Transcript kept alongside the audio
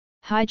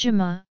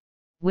Hijama,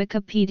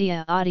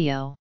 Wikipedia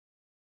audio.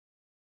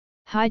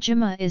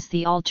 Hijama is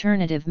the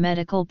alternative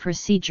medical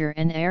procedure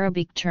and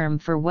Arabic term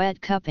for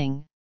wet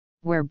cupping,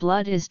 where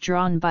blood is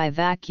drawn by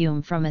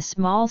vacuum from a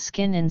small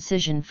skin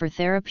incision for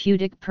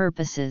therapeutic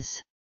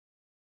purposes.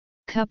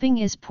 Cupping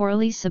is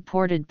poorly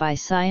supported by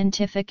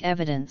scientific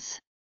evidence.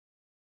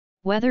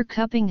 Whether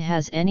cupping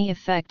has any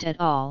effect at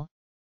all,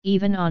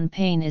 even on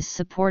pain, is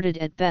supported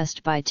at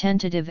best by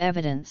tentative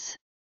evidence.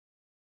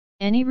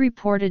 Any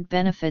reported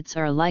benefits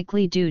are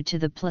likely due to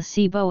the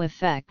placebo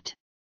effect.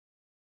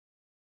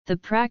 The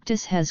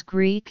practice has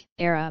Greek,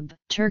 Arab,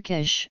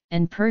 Turkish,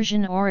 and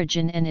Persian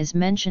origin and is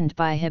mentioned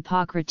by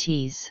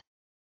Hippocrates.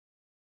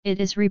 It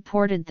is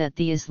reported that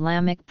the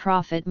Islamic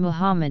prophet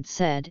Muhammad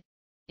said,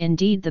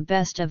 "Indeed, the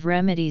best of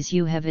remedies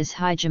you have is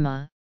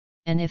hijama,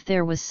 and if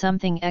there was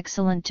something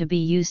excellent to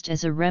be used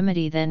as a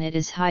remedy, then it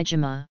is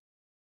hijama."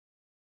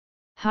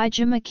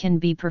 Hijama can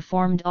be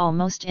performed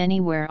almost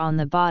anywhere on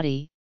the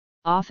body,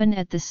 often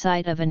at the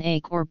site of an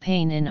ache or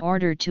pain in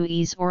order to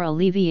ease or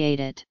alleviate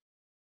it.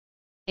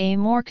 A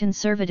more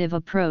conservative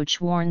approach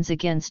warns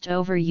against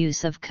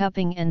overuse of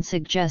cupping and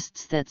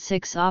suggests that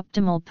 6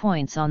 optimal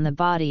points on the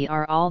body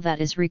are all that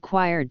is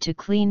required to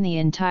clean the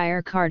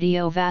entire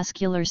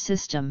cardiovascular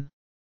system.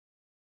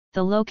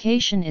 The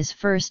location is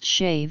first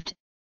shaved,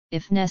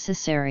 if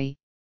necessary,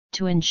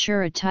 to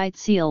ensure a tight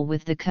seal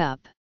with the cup.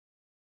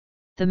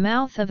 The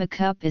mouth of a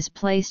cup is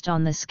placed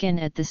on the skin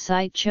at the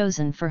site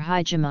chosen for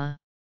hijama.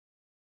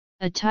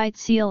 A tight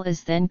seal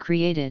is then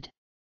created.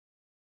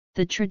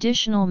 The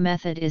traditional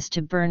method is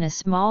to burn a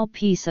small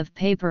piece of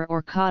paper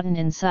or cotton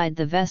inside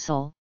the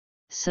vessel,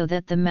 so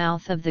that the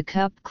mouth of the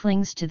cup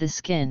clings to the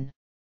skin.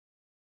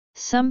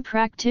 Some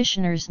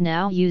practitioners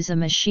now use a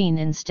machine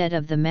instead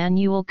of the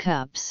manual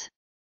cups.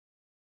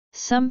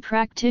 Some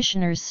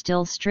practitioners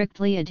still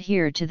strictly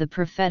adhere to the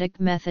prophetic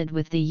method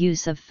with the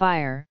use of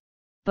fire,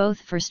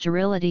 both for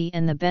sterility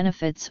and the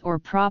benefits or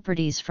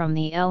properties from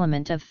the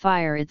element of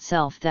fire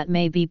itself that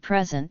may be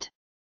present.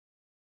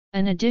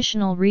 An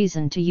additional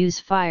reason to use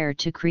fire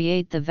to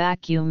create the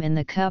vacuum in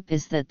the cup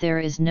is that there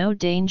is no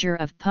danger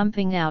of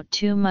pumping out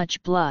too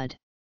much blood.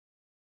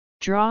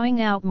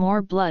 Drawing out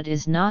more blood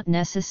is not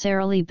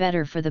necessarily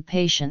better for the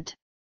patient.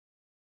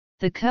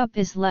 The cup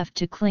is left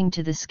to cling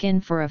to the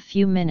skin for a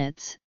few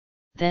minutes,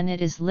 then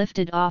it is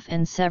lifted off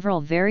and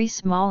several very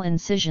small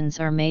incisions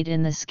are made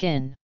in the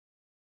skin.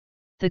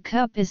 The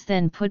cup is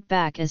then put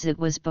back as it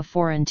was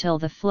before until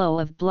the flow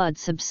of blood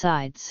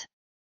subsides.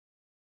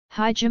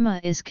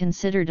 Hijama is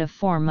considered a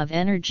form of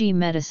energy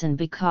medicine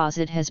because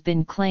it has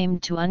been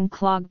claimed to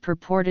unclog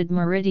purported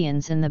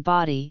meridians in the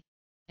body,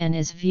 and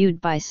is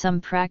viewed by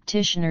some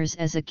practitioners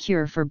as a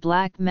cure for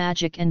black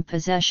magic and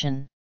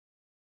possession.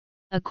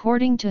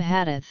 According to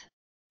Hadith,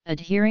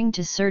 adhering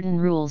to certain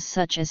rules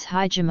such as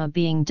hijama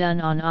being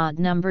done on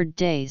odd-numbered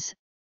days,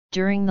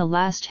 during the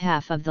last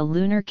half of the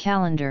lunar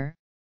calendar,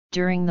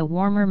 during the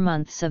warmer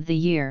months of the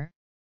year,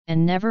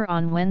 and never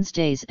on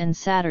Wednesdays and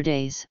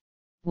Saturdays,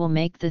 will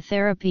make the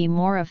therapy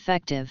more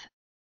effective.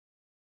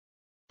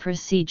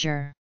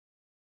 Procedure.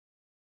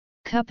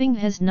 Cupping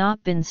has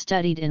not been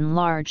studied in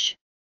large,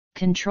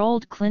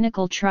 controlled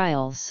clinical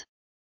trials.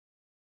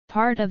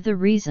 Part of the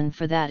reason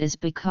for that is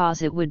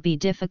because it would be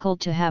difficult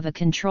to have a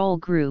control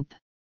group.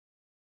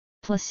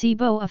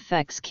 Placebo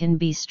effects can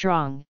be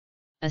strong,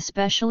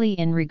 especially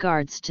in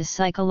regards to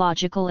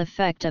psychological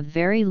effect of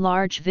very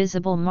large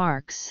visible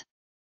marks.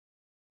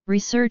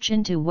 Research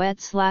into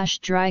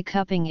wet/dry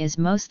cupping is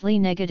mostly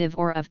negative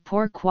or of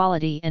poor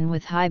quality and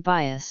with high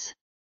bias.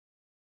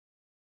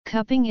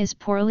 Cupping is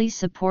poorly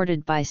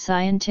supported by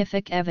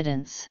scientific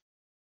evidence.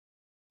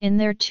 In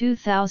their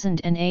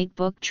 2008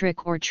 book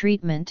Trick or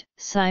Treatment,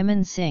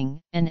 Simon Singh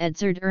and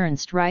Edzard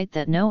Ernst write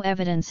that no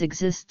evidence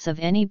exists of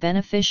any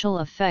beneficial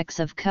effects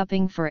of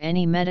cupping for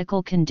any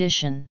medical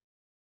condition.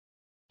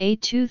 A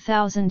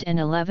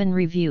 2011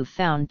 review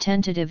found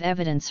tentative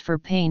evidence for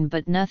pain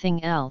but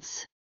nothing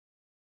else.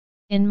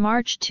 In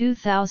March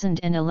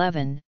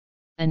 2011,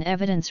 an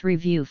evidence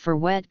review for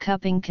wet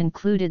cupping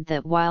concluded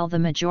that while the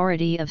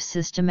majority of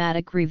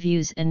systematic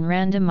reviews and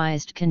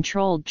randomized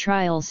controlled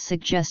trials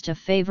suggest a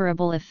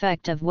favorable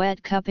effect of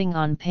wet cupping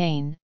on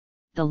pain,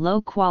 the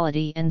low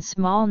quality and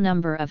small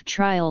number of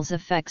trials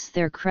affects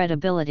their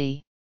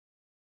credibility.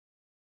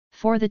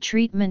 For the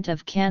treatment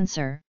of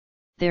cancer,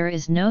 there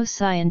is no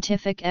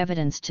scientific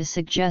evidence to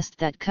suggest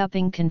that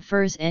cupping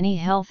confers any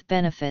health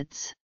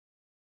benefits.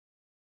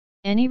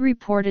 Any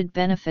reported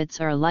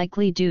benefits are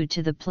likely due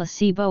to the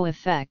placebo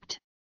effect.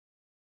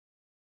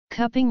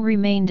 Cupping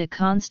remained a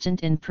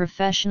constant in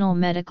professional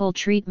medical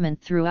treatment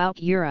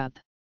throughout Europe.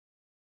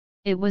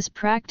 It was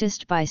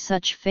practiced by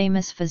such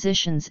famous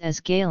physicians as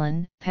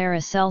Galen,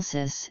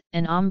 Paracelsus,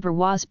 and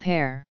Ambroise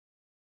Paré.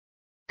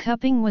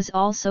 Cupping was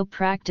also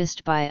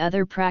practiced by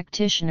other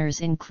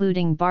practitioners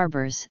including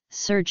barbers,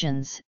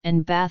 surgeons,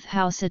 and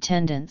bathhouse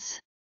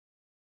attendants.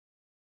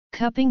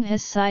 Cupping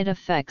has side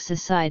effects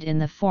aside in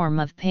the form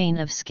of pain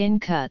of skin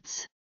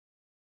cuts.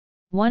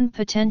 One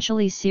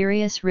potentially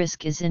serious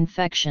risk is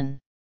infection.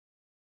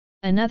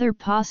 Another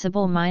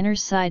possible minor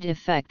side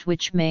effect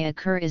which may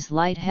occur is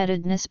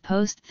lightheadedness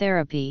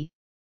post-therapy,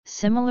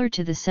 similar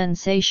to the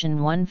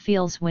sensation one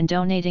feels when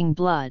donating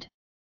blood.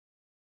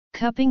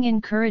 Cupping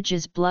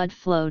encourages blood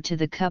flow to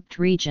the cupped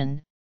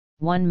region.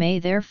 One may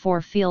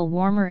therefore feel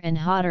warmer and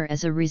hotter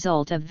as a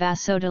result of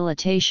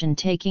vasodilatation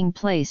taking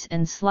place,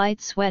 and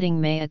slight sweating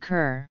may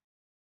occur.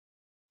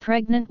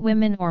 Pregnant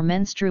women or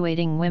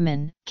menstruating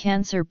women,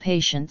 cancer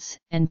patients,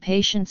 and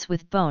patients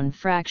with bone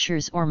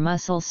fractures or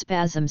muscle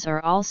spasms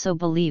are also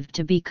believed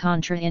to be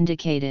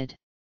contraindicated.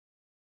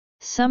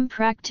 Some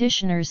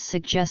practitioners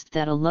suggest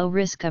that a low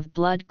risk of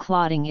blood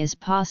clotting is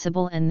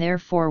possible, and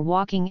therefore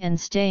walking and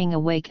staying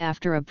awake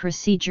after a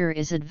procedure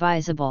is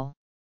advisable.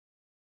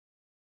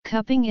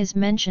 Cupping is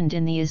mentioned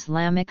in the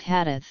Islamic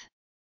Hadith.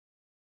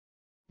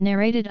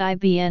 Narrated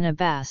Ibn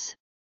Abbas,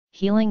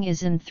 healing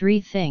is in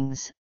three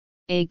things: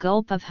 a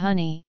gulp of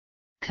honey,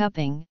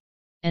 cupping,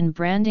 and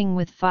branding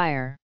with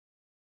fire.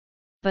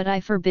 But I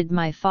forbid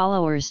my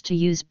followers to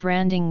use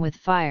branding with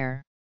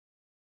fire.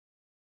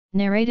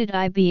 Narrated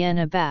Ibn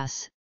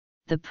Abbas,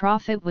 the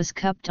Prophet was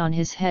cupped on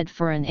his head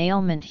for an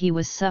ailment he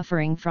was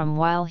suffering from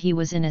while he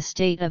was in a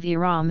state of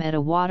ihram at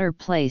a water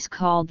place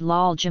called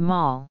Lal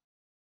Jamal.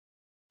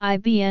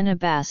 Ibn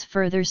Abbas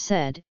further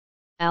said,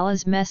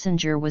 Allah's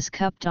Messenger was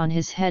cupped on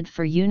his head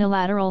for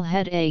unilateral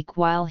headache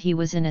while he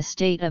was in a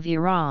state of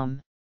ihram.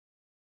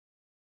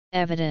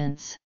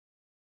 Evidence.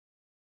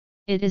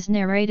 It is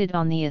narrated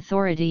on the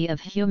authority of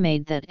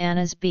Humayd that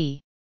Anas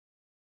b.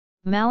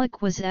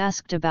 Malik was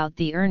asked about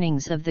the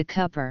earnings of the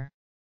cupper.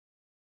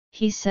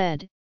 He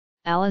said,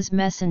 Allah's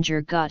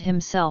Messenger got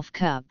himself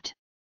cupped.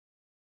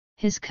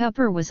 His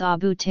cupper was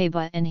Abu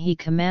Tayba, and he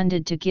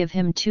commanded to give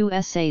him 2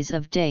 essays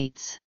of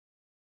dates.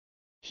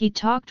 He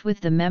talked with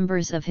the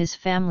members of his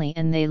family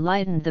and they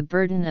lightened the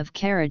burden of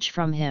carriage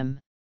from him.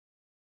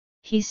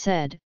 He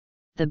said,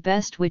 the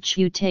best which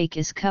you take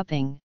is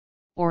cupping,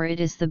 or it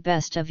is the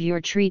best of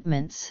your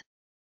treatments.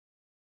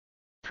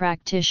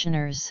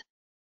 Practitioners.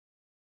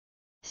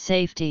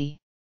 Safety.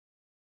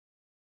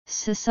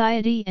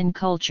 Society and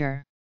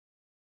culture.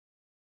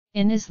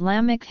 In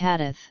Islamic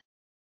Hadith,